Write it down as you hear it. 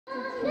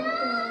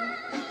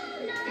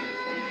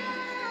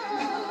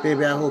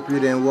Baby, I hope you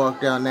didn't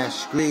walk down that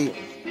street.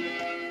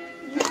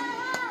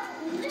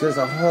 There's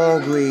a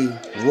hungry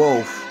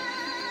wolf,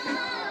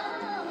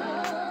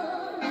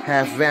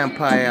 half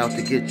vampire, out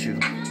to get you.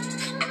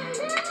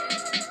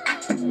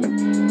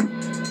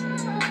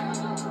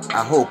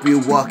 I hope you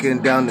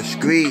walking down the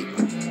street.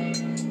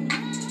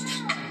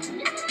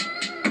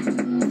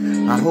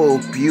 I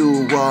hope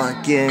you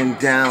walking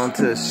down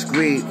to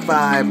street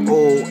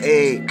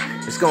 508.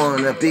 It's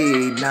gonna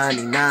be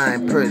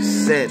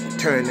 99%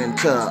 turn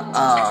into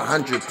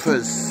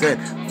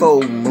 100%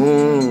 full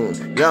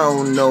moon.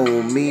 Y'all know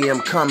me, I'm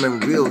coming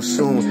real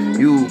soon.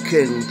 You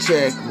can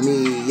check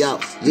me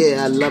out.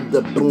 Yeah, I love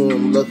the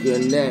boom.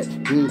 Looking at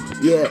you,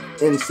 yeah,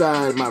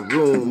 inside my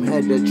room.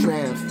 Had to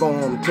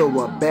transform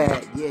to a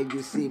bat. Yeah,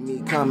 you see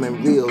me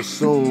coming real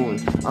soon.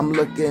 I'm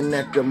looking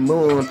at the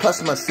moon.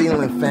 Plus my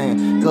ceiling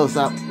fan goes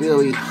up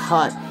really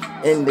hot.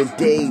 In the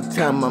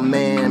daytime, my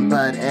man,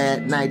 but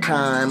at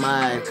nighttime,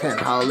 I can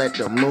holler at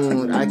the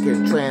moon. I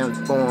can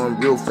transform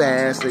real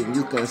fast, and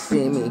you can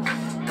see me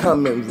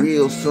coming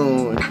real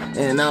soon.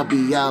 And I'll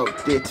be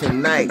out there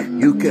tonight.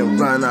 You can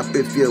run up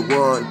if you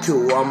want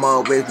to. I'm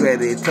always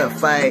ready to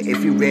fight.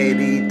 If you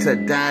ready to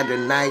die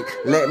tonight,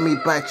 let me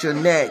bite your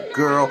neck,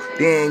 girl.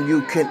 Then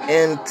you can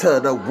enter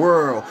the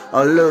world.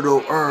 A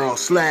little Earl /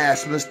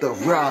 Mr.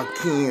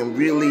 Rakeem,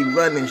 really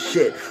running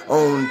shit.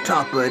 On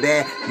top of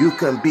that, you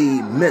can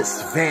be Miss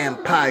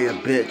Vampire,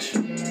 bitch.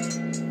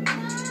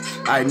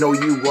 I know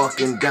you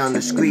walking down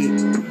the street.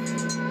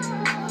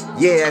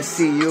 Yeah, I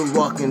see you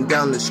walking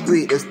down the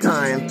street. It's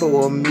time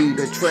for me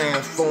to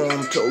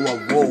transform to a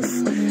wolf.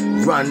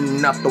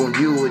 Run up on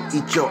you and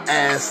eat your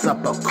ass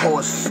up, of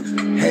course.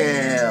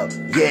 Hell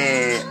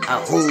yeah,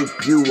 I hope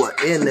you are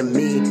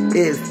enemy.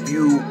 If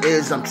you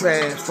is, I'm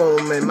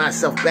transforming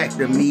myself back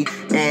to me.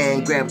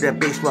 And grab that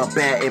baseball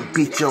bat and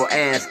beat your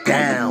ass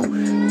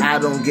down. I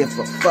don't give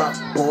a fuck,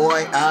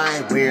 boy,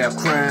 I wear a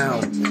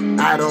crown.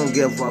 I don't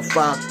give a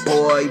fuck,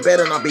 boy,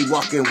 better not be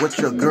walking with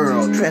your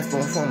girl.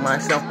 Transform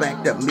myself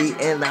back to me,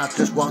 and I'll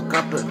just walk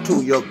up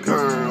to your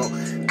girl.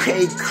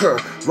 Take her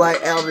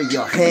right out of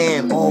your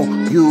hand. Oh,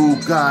 you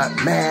got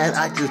mad.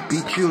 I just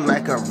beat you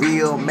like a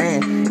real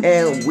man.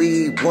 And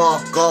we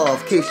walk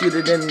off. In case you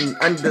didn't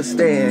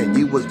understand,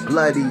 you was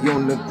bloody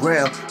on the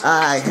ground.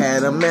 I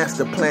had a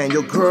master plan.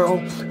 Your girl,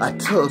 I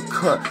took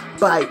her,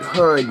 bite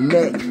her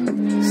neck,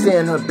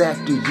 send her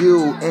back to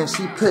you, and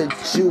she put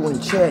you in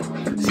check.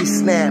 She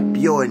snap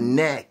your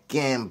neck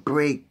and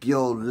break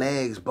your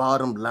legs.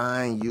 Bottom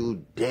line,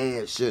 you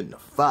dead.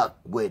 Shouldn't fuck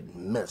with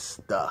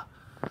Mr.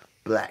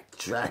 Black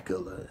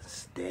Dracula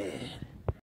instead.